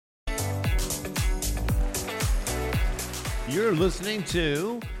You're listening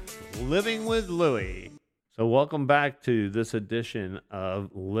to Living with Lewy. So welcome back to this edition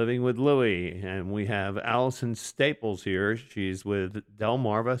of Living with Lewy. And we have Allison Staples here. She's with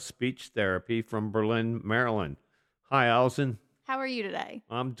Delmarva Speech Therapy from Berlin, Maryland. Hi, Allison. How are you today?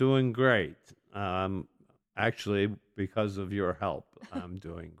 I'm doing great. Actually, because of your help, I'm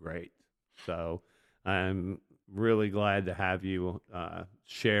doing great. So I'm really glad to have you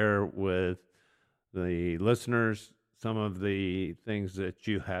share with the listeners some of the things that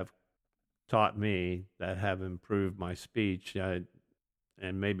you have taught me that have improved my speech, and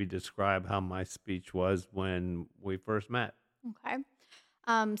maybe describe how my speech was when we first met. Okay.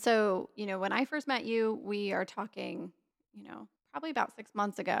 So, when I first met you, we are talking, probably about 6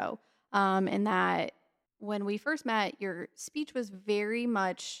 months ago. In that when we first met, your speech was very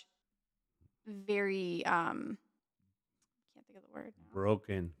much, can't think of the word now.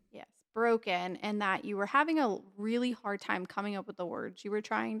 Broken. Yes, broken, and that you were having a really hard time coming up with the words you were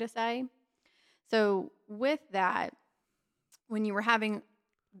trying to say. So with that, when you were having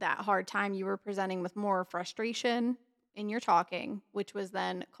that hard time, you were presenting with more frustration in your talking, which was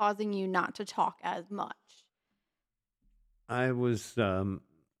then causing you not to talk as much. I was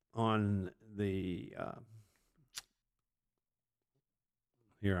on the,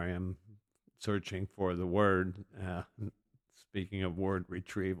 here I am searching for the word, speaking of word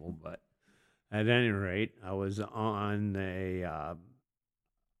retrieval, but at any rate, I was on a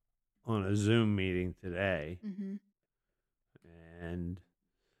Zoom meeting today, Mm-hmm. and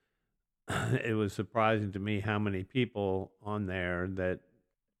it was surprising to me how many people on there that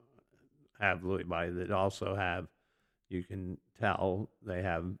have Lewy body that also have, you can tell they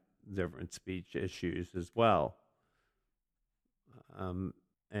have different speech issues as well.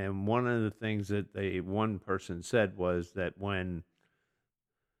 And one of the things that one person said was that when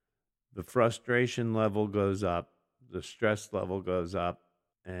the frustration level goes up, the stress level goes up,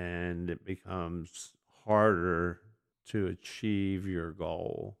 and it becomes harder to achieve your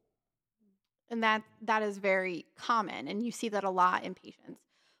goal. And that is very common, and you see that a lot in patients.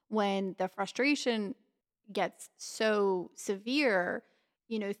 When the frustration gets so severe,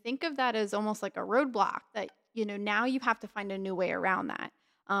 think of that as almost like a roadblock that, now you have to find a new way around that.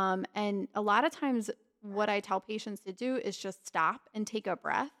 And a lot of times what I tell patients to do is just stop and take a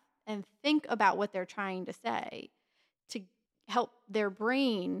breath and think about what they're trying to say to help their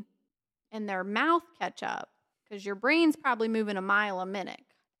brain and their mouth catch up, because your brain's probably moving a mile a minute.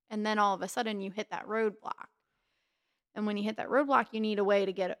 And then all of a sudden you hit that roadblock. And when you hit that roadblock, you need a way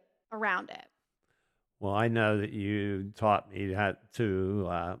to get around it. Well, I know that you taught me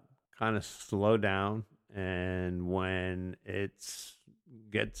to kind of slow down, and when it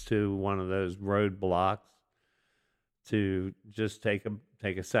gets to one of those roadblocks, to just take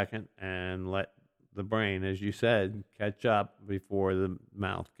a second and let the brain, as you said, catch up before the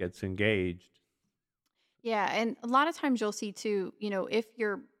mouth gets engaged. Yeah, and a lot of times you'll see too, if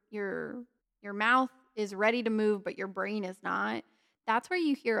your mouth is ready to move but your brain is not, that's where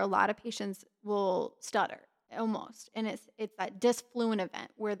you hear a lot of patients will stutter almost. And it's that disfluent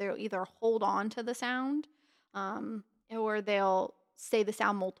event where they'll either hold on to the sound or they'll say the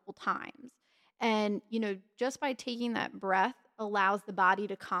sound multiple times. And, just by taking that breath allows the body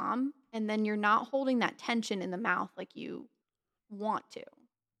to calm, and then you're not holding that tension in the mouth like you want to.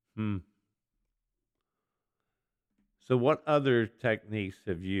 So what other techniques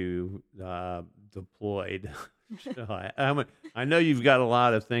have you deployed? I know you've got a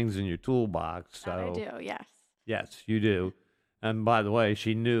lot of things in your toolbox. So That I do, yes. Yes, you do. And by the way,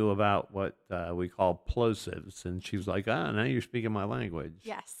 she knew about what we call plosives, and she was like, now you're speaking my language.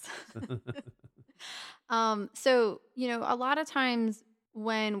 Yes. So, a lot of times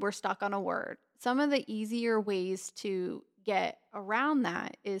when we're stuck on a word, some of the easier ways to get around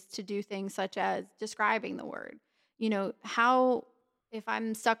that is to do things such as describing the word. If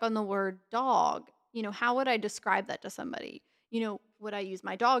I'm stuck on the word dog, how would I describe that to somebody? Would I use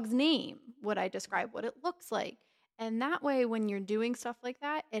my dog's name? Would I describe what it looks like? And that way, when you're doing stuff like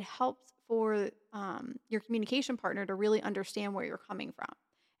that, it helps for your communication partner to really understand where you're coming from.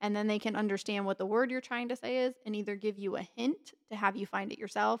 And then they can understand what the word you're trying to say is and either give you a hint to have you find it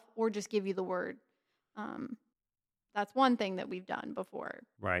yourself or just give you the word. That's one thing that we've done before.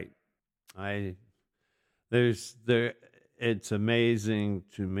 Right. It's amazing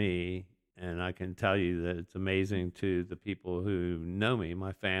to me, and I can tell you that it's amazing to the people who know me,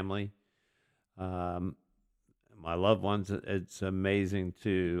 my family, my loved ones. It's amazing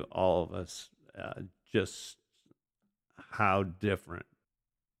to all of us, just how different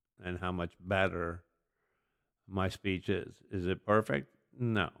and how much better my speech is. Is it perfect?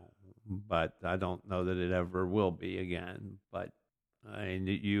 No. but I don't know that it ever will be again. But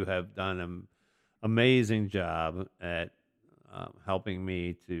you have done an amazing job at helping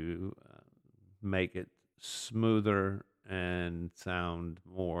me to make it smoother and sound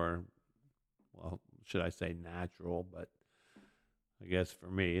more, well, should I say natural? But I guess for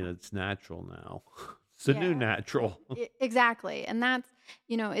me, it's natural now. It's the new Yeah. natural. Exactly. And that's,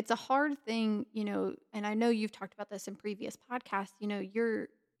 it's a hard thing, and I know you've talked about this in previous podcasts, you're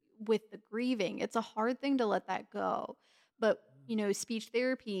with the grieving. It's a hard thing to let that go. But, speech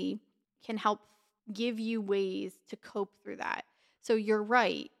therapy can help give you ways to cope through that. So you're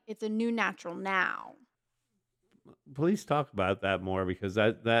right. It's a new natural now. Please talk about that more, because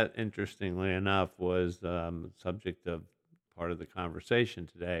that interestingly enough was subject of part of the conversation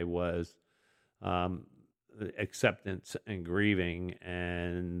today was um, acceptance and grieving,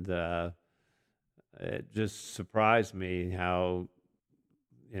 and it just surprised me how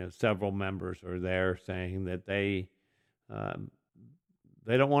several members are there saying that um,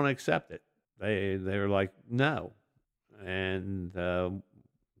 they don't want to accept it. They're like no, and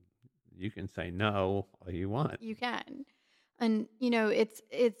you can say no all you want. You can. And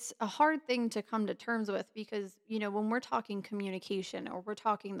it's a hard thing to come to terms with because, when we're talking communication or we're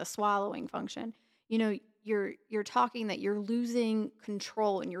talking the swallowing function, you're talking that you're losing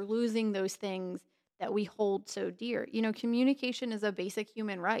control and you're losing those things that we hold so dear. Communication is a basic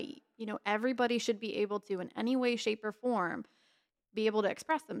human right. Everybody should be able to, in any way, shape, or form, be able to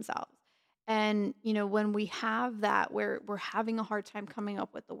express themselves. And, when we have that where we're having a hard time coming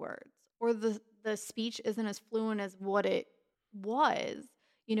up with the words or the speech isn't as fluent as what it was,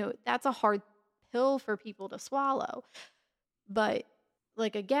 that's a hard pill for people to swallow. But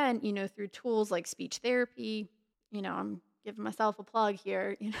like again, through tools like speech therapy, I'm giving myself a plug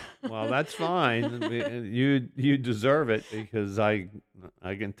here. Well, that's fine. You deserve it, because I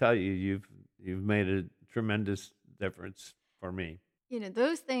can tell you've made a tremendous difference for me.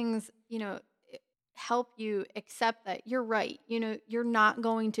 Those things, help you accept that you're right. You're not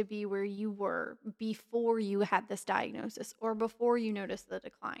going to be where you were before you had this diagnosis or before you noticed the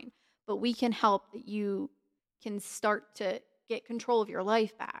decline. But we can help that you can start to get control of your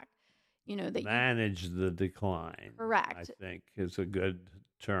life back. That you Manage the decline, I correct. think, is a good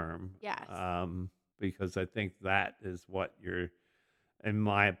term. Yes. Because I think that is what you're, in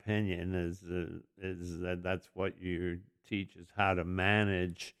my opinion, is that that's what you teach, is how to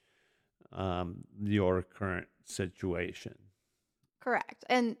manage your current situation. Correct.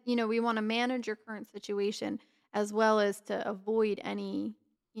 And, we want to manage your current situation as well as to avoid any,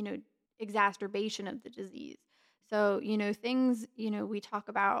 exacerbation of the disease. So, things, we talk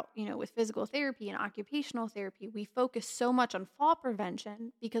about, with physical therapy and occupational therapy, we focus so much on fall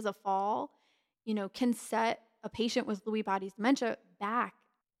prevention because a fall, can set a patient with Lewy bodies dementia back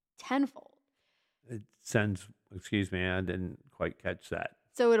tenfold. It sends, excuse me, I didn't quite catch that.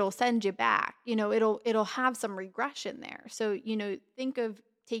 So it'll send you back. It'll have some regression there. So, think of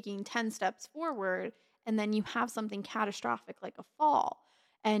taking 10 steps forward and then you have something catastrophic like a fall.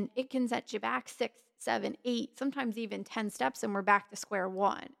 And it can set you back 6, 7, 8, sometimes even 10 steps, and we're back to square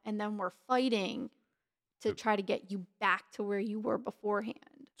one. And then we're fighting to try to get you back to where you were beforehand.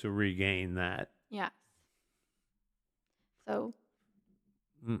 To regain that. Yes. So.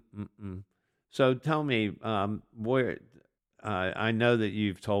 So tell me, where I know that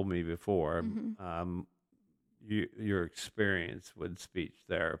you've told me before, your experience with speech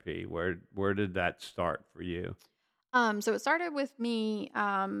therapy. Where did that start for you? So it started with me.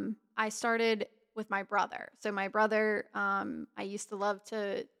 I started with my brother. So my brother, I used to love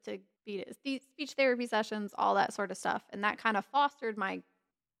to be at speech therapy sessions, all that sort of stuff, and that kind of fostered my,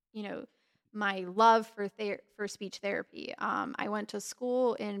 my love for speech therapy. I went to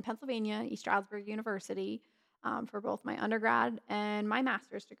school in Pennsylvania, East Stroudsburg University, for both my undergrad and my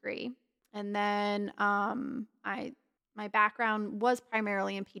master's degree, and then my background was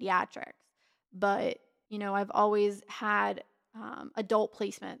primarily in pediatrics, but I've always had adult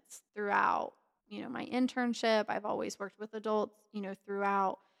placements throughout, my internship. I've always worked with adults,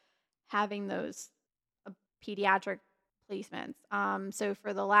 throughout having those pediatric placements. So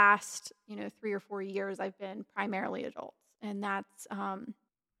for the last, 3 or 4 years, I've been primarily adults, and that's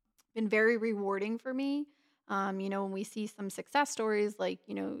been very rewarding for me. When we see some success stories, like,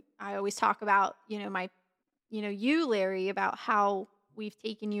 I always talk about, you, Larry, about how we've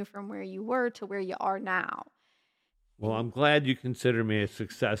taken you from where you were to where you are now. Well, I'm glad you consider me a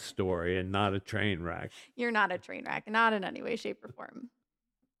success story and not a train wreck. You're not a train wreck, not in any way, shape, or form.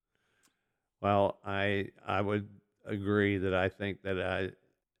 Well, I would agree that I think that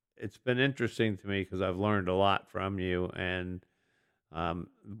it's been interesting to me because I've learned a lot from you, and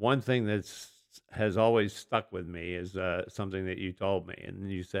One thing has always stuck with me is something that you told me,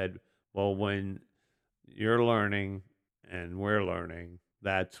 and you said, "Well, when you're learning and we're learning,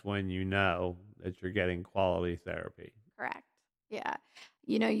 that's when you know that you're getting quality therapy." Correct. Yeah.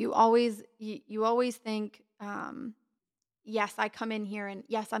 You always think, yes, I come in here and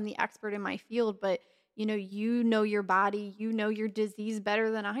yes, I'm the expert in my field, but you know your body, you know your disease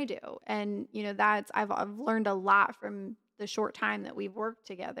better than I do. And I've learned a lot from the short time that we've worked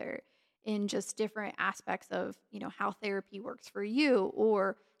together in just different aspects of, how therapy works for you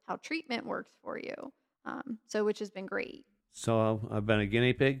or how treatment works for you. So which has been great. So I've been a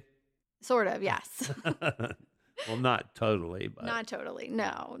guinea pig. Sort of, yes. Well, not totally, but Not totally. yeah.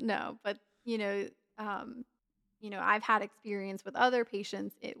 No, no. But, um, I've had experience with other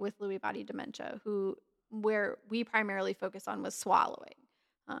patients with Lewy body dementia where we primarily focus on was swallowing.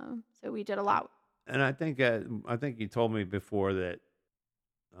 So we did a And, lot. and I think you told me before that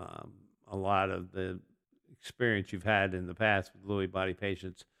um, a lot of the experience you've had in the past with Lewy body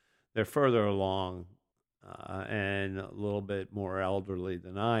patients, they're further along and a little bit more elderly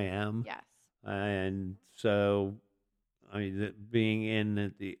than I am. Yes. And so, I mean, being in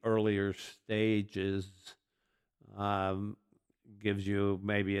at the earlier stages um, gives you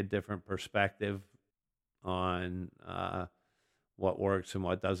maybe a different perspective on what works and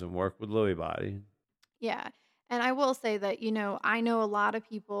what doesn't work with Lewy body. Yeah. And I will say that, I know a lot of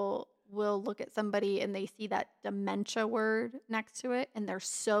people will look at somebody and they see that dementia word next to it and they're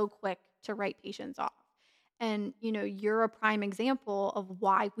so quick to write patients off. And, you're a prime example of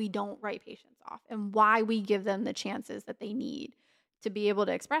why we don't write patients off and why we give them the chances that they need to be able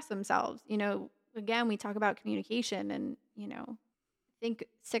to express themselves. Again, we talk about communication and, I think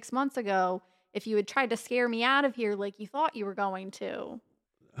 6 months ago, if you had tried to scare me out of here like you thought you were going to,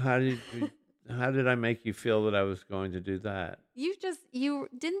 How did how did I make you feel that I was going to do that? you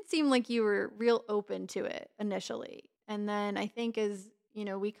didn't seem like you were real open to it initially. And then I think as,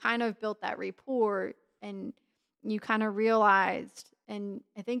 we kind of built that rapport and you kind of realized, and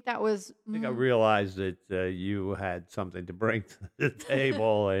I think that was, I think I realized that you had something to bring to the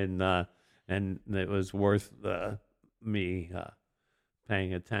table, and it was worth me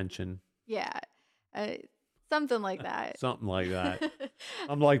paying attention. yeah, uh, something like that. Something like that.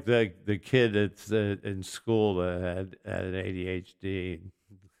 I'm like the kid that's in school that had ADHD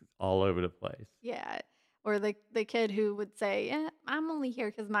all over the place. Yeah. Or the kid who would say, I'm only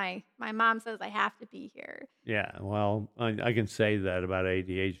here because my mom says I have to be here. Yeah, well, I can say that about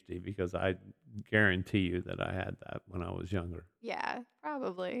ADHD because I guarantee you that I had that when I was younger. Yeah,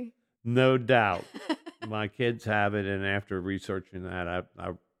 probably. No doubt. My kids have it, and after researching that, I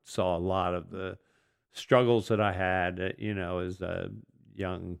saw a lot of the struggles that I had, as a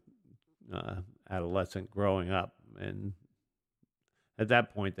young adolescent growing up. And at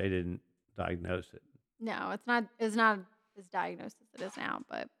that point, they didn't diagnose it. No, it's not as diagnosed as it is now.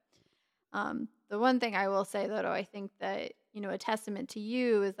 But the one thing I will say though, I think that, a testament to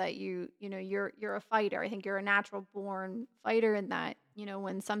you is that you're a fighter. I think you're a natural born fighter in that,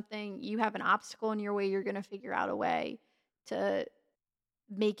 when you have an obstacle in your way, you're gonna figure out a way to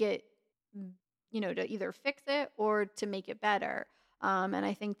make it, to either fix it or to make it better. And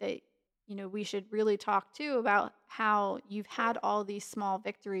I think that, we should really talk too about how you've had all these small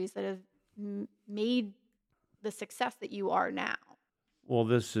victories that have made the success that you are now. Well,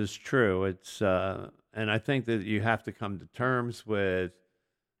 this is true. And I think that you have to come to terms with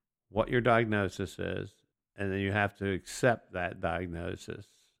what your diagnosis is, and then you have to accept that diagnosis,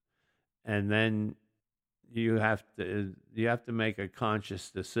 and then you have to make a conscious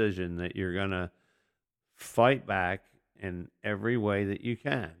decision that you're going to fight back in every way that you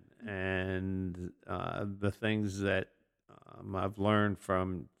can. And the things that I've learned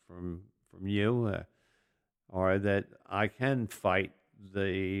from you are that I can fight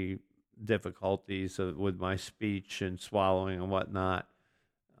the difficulties with my speech and swallowing and whatnot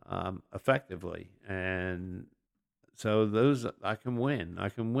effectively. And so those I can win. I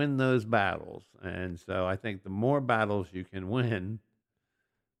can win those battles. And so I think the more battles you can win,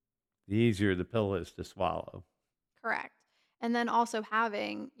 the easier the pill is to swallow. Correct. And then also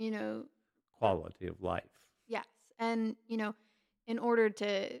having, Quality of life. yes. And, in order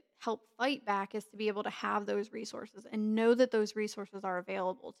to help fight back is to be able to have those resources and know that those resources are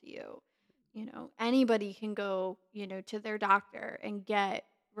available to you. Anybody can go, to their doctor and get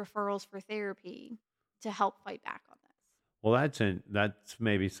referrals for therapy to help fight back on this. Well, that's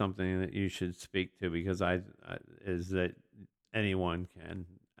maybe something that you should speak to because is that anyone can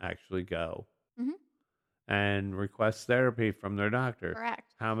actually go Hmm. and request therapy from their doctor.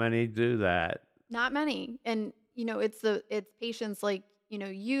 Correct. How many do that? Not many. And it's patients like,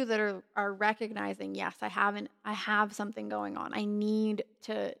 you that are recognizing, yes, I have something going on. I need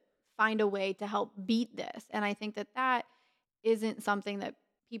to find a way to help beat this. And I think that isn't something that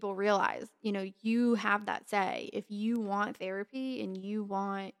people realize. You have that say. If you want therapy and you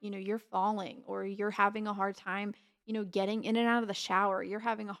want, you're falling or you're having a hard time, getting in and out of the shower, you're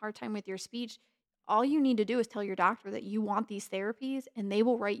having a hard time with your speech, all you need to do is tell your doctor that you want these therapies and they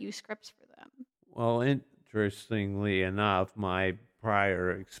will write you scripts for them. Well, interestingly enough, my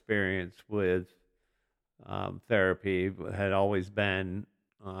prior experience with therapy had always been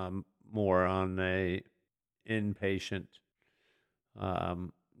more on a inpatient.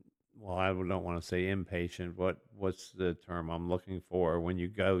 Um, well, I don't want to say inpatient. What's the term I'm looking for when you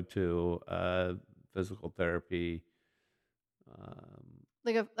go to physical therapy?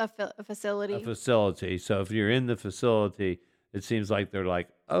 Like a facility. A facility. So if you're in the facility, it seems like they're like,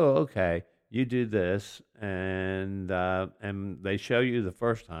 oh, okay, you do this, and they show you the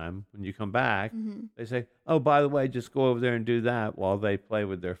first time. When you come back, they say, oh, by the way, just go over there and do that while they play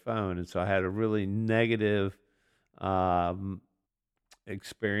with their phone. And so I had a really negative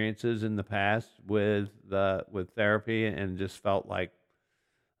experiences in the past with therapy, and just felt like,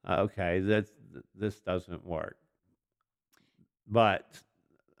 okay, this doesn't work. But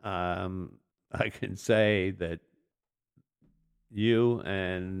I can say that you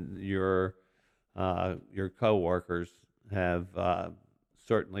and your coworkers have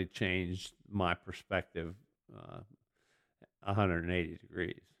certainly changed my perspective 180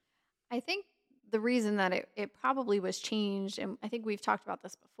 degrees. I think the reason that it probably was changed, and I think we've talked about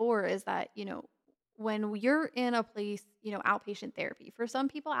this before, is that, when you're in a place, outpatient therapy, for some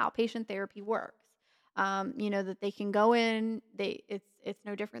people, outpatient therapy works. That they can go in, it's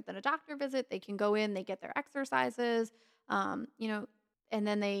no different than a doctor visit. They can go in, they get their exercises, and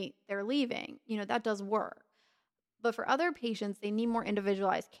then they're leaving. That does work. But for other patients, they need more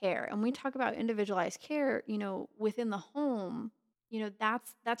individualized care. And we talk about individualized care, within the home,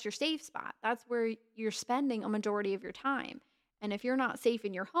 that's your safe spot. That's where you're spending a majority of your time. And if you're not safe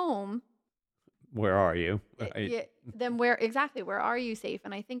in your home, where are you? Right. Then where are you safe?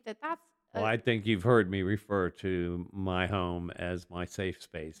 And I think that's well, I think you've heard me refer to my home as my safe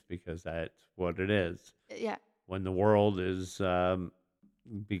space, because that's what it is. Yeah. When the world is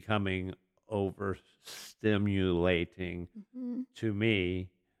becoming overstimulating to me,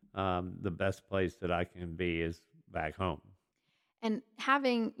 the best place that I can be is back home. And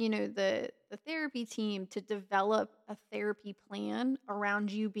having, the therapy team to develop a therapy plan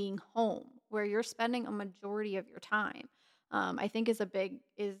around you being home, where you're spending a majority of your time, I think is a big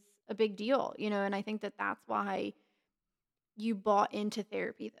deal, and I think that's why you bought into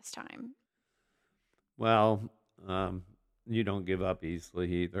therapy this time. Well, you don't give up easily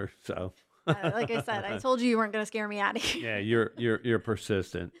either, so. Like I said, I told you weren't going to scare me out of here. Yeah, you're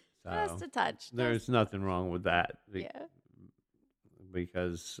persistent. So just a touch. There's nothing wrong with that. Yeah.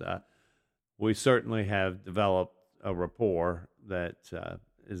 Because we certainly have developed a rapport that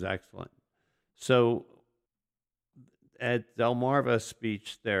is excellent. So at Delmarva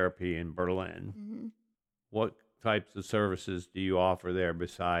Speech Therapy in Berlin, what types of services do you offer there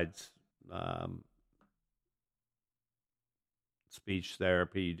besides speech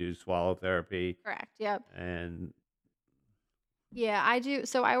therapy? You do swallow therapy? Correct, yep. And yeah, I do.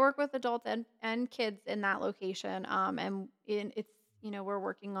 So I work with adults and kids in that location, and it's, we're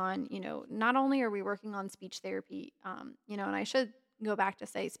working on, not only are we working on speech therapy, and I should go back to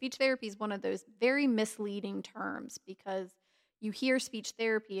say speech therapy is one of those very misleading terms, because you hear speech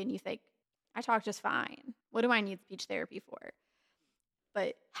therapy and you think, I talk just fine. What do I need speech therapy for?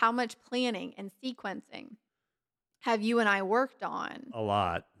 But how much planning and sequencing have you and I worked on? A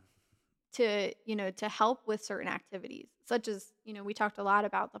lot. To help with certain activities, such as, we talked a lot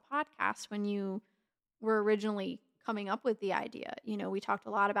about the podcast when you were originally coming up with the idea. We talked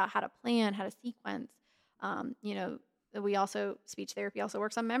a lot about how to plan, how to sequence. Speech therapy also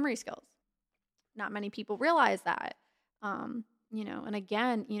works on memory skills. Not many people realize that. And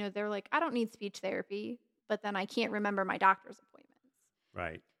again, they're like, I don't need speech therapy, but then I can't remember my doctor's appointments.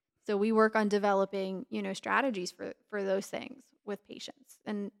 Right. So we work on developing, strategies for those things with patients.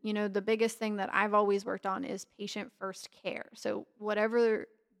 And, the biggest thing that I've always worked on is patient first care. So whatever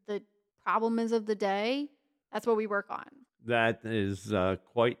the problem is of the day, that's what we work on. That is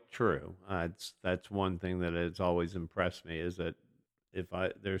quite true. That's one thing that has always impressed me, is that if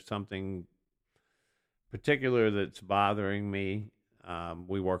there's something particular that's bothering me,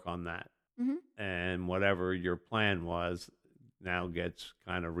 we work on that. And whatever your plan was now gets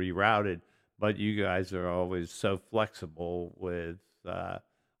kind of rerouted. But you guys are always so flexible with that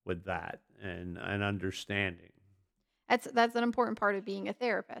and understanding. That's an important part of being a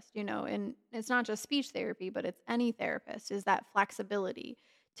therapist, and it's not just speech therapy, but it's any therapist, is that flexibility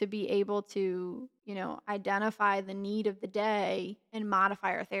to be able to, identify the need of the day and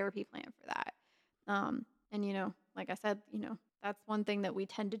modify our therapy plan for that. And, like I said, that's one thing that we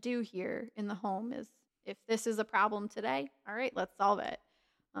tend to do here in the home is if this is a problem today, all right, let's solve it.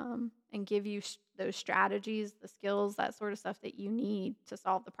 And give you those strategies, the skills, that sort of stuff that you need to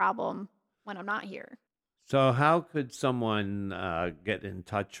solve the problem when I'm not here. So how could someone get in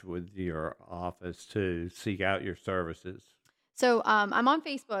touch with your office to seek out your services? So I'm on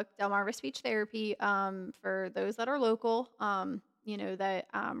Facebook, Delmarva Speech Therapy, for those that are local, that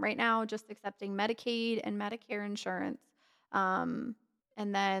right now just accepting Medicaid and Medicare insurance. And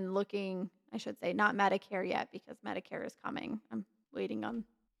then looking, I should say, not Medicare yet because Medicare is coming. I'm waiting on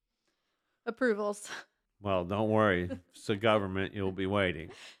approvals. Well, don't worry. It's the government. You'll be waiting.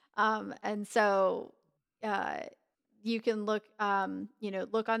 And so you can look,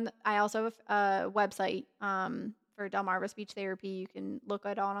 look on, I also have a website for Delmarva Speech Therapy. You can look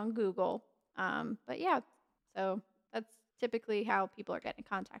it on Google. But yeah, so that's typically how people are getting in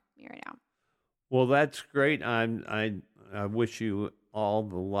contact with me right now. Well, that's great. I wish you all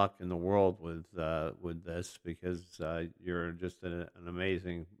the luck in the world with this because you're just an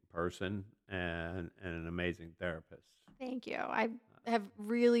amazing person and an amazing therapist. Thank you. I have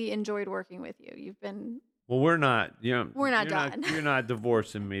really enjoyed working with you. You've been... Well, we're not done. You're not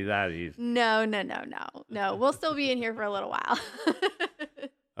divorcing me that easy. No. We'll still be in here for a little while.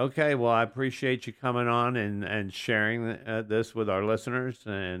 Okay. Well, I appreciate you coming on and sharing this with our listeners.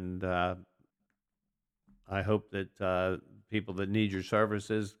 And I hope that people that need your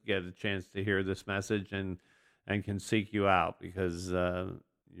services get a chance to hear this message and can seek you out because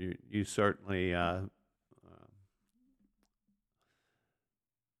you certainly...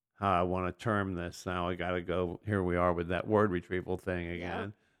 how I want to term this. Now I got to go. Here we are with that word retrieval thing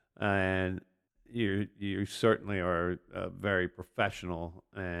again. Yep. And you certainly are very professional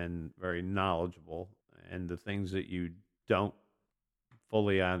and very knowledgeable. And the things that you don't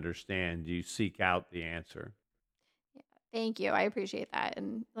fully understand, you seek out the answer. Yeah, thank you. I appreciate that.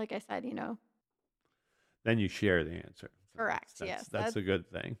 And like I said, then you share the answer. Correct. Yes. That's a good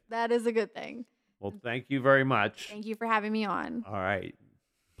thing. That is a good thing. Well, thank you very much. Thank you for having me on. All right.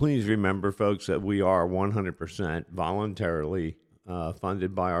 Please remember, folks, that we are 100% voluntarily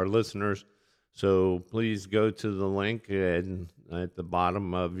funded by our listeners. So please go to the link at the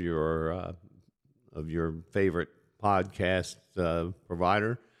bottom of your favorite podcast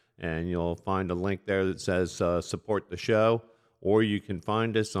provider, and you'll find a link there that says support the show, or you can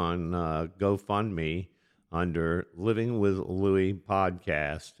find us on GoFundMe under Living with Lewy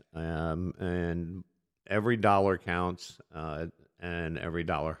podcast, and every dollar counts. And every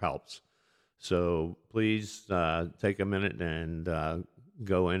dollar helps. So please take a minute and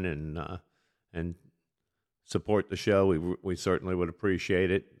go in and support the show. We certainly would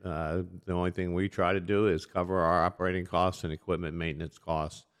appreciate it. The only thing we try to do is cover our operating costs and equipment maintenance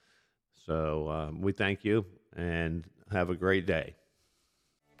costs. So we thank you and have a great day.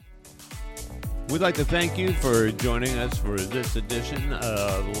 We'd like to thank you for joining us for this edition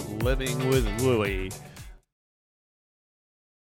of Living with Lewy.